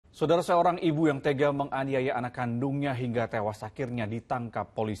Saudara, seorang ibu yang tega menganiaya anak kandungnya hingga tewas akhirnya ditangkap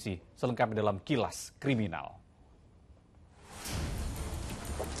polisi. Selengkapnya dalam Kilas Kriminal.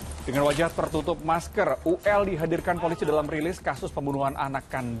 Dengan wajah tertutup masker, UL dihadirkan polisi dalam rilis kasus pembunuhan anak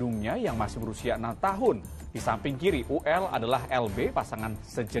kandungnya yang masih berusia 6 tahun. Di samping kiri, UL adalah LB, pasangan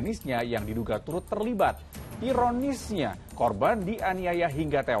sejenisnya yang diduga turut terlibat. Ironisnya, korban dianiaya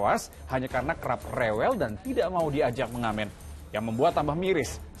hingga tewas hanya karena kerap rewel dan tidak mau diajak mengamen. Yang membuat tambah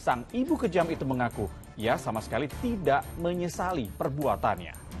miris, sang ibu kejam itu mengaku ia sama sekali tidak menyesali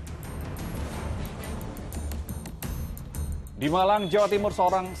perbuatannya. Di Malang, Jawa Timur,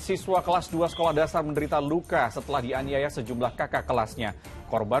 seorang siswa kelas 2 sekolah dasar menderita luka setelah dianiaya sejumlah kakak kelasnya.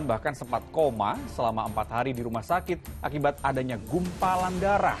 Korban bahkan sempat koma selama 4 hari di rumah sakit akibat adanya gumpalan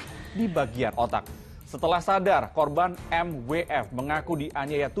darah di bagian otak. Setelah sadar, korban MWF mengaku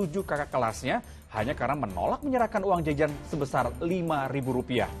dianiaya 7 kakak kelasnya hanya karena menolak menyerahkan uang jajan sebesar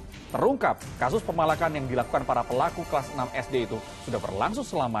Rp5.000. Terungkap, kasus pemalakan yang dilakukan para pelaku kelas 6 SD itu sudah berlangsung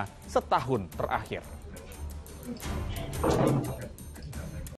selama setahun terakhir.